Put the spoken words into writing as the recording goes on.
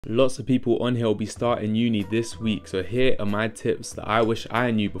Lots of people on here will be starting uni this week, so here are my tips that I wish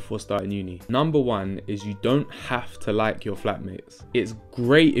I knew before starting uni. Number one is you don't have to like your flatmates. It's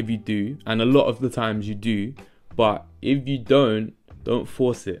great if you do, and a lot of the times you do, but if you don't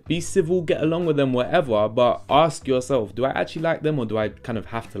force it. Be civil, get along with them, whatever, but ask yourself, do I actually like them or do I kind of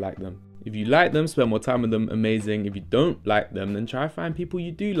have to like them? If you like them, spend more time with them, amazing. If you don't like them, then try to find people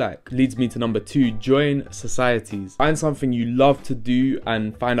you do like. Leads me to number two, join societies. Find something you love to do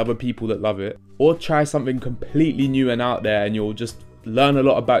and find other people that love it. Or try something completely new and out there and you'll just learn a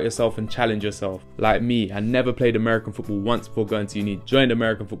lot about yourself and challenge yourself. Like me, I never played American football once before going to uni. Joined the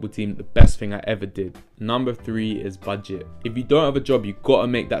American football team, the best thing I ever did. Number three is budget. If you don't have a job, you gotta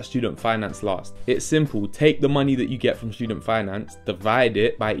make that student finance last. It's simple, take the money that you get from student finance, divide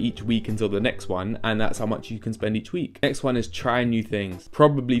it by each week until the next one, and that's how much you can spend each week. Next one is try new things.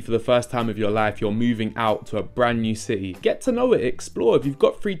 Probably for the first time of your life, you're moving out to a brand new city. Get to know it, explore. If you've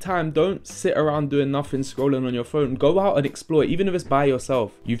got free time, don't sit around doing nothing, scrolling on your phone. Go out and explore, even if it's by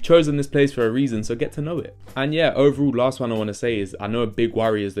yourself. You've chosen this place for a reason, so get to know it. And yeah, overall, last one I want to say is, I know a big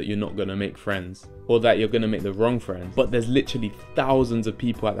worry is that you're not going to make friends, or that you're going to make the wrong friends, but there's literally thousands of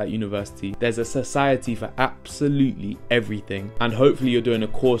people at that university. There's a society for absolutely everything, and hopefully you're doing a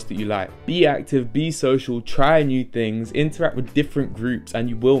course that you like. Be active, be social, try new things, interact with different groups, and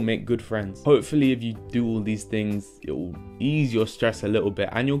you will make good friends. Hopefully if you do all these things, it will ease your stress a little bit,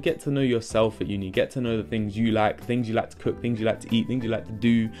 and you'll get to know yourself at uni, get to know the things you like to cook, things you like to eat, things you like to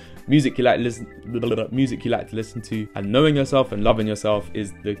do, music you like to listen to, and knowing yourself and loving yourself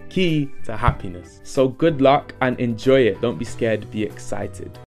is the key to happiness. So good luck and enjoy it. Don't be scared, be excited.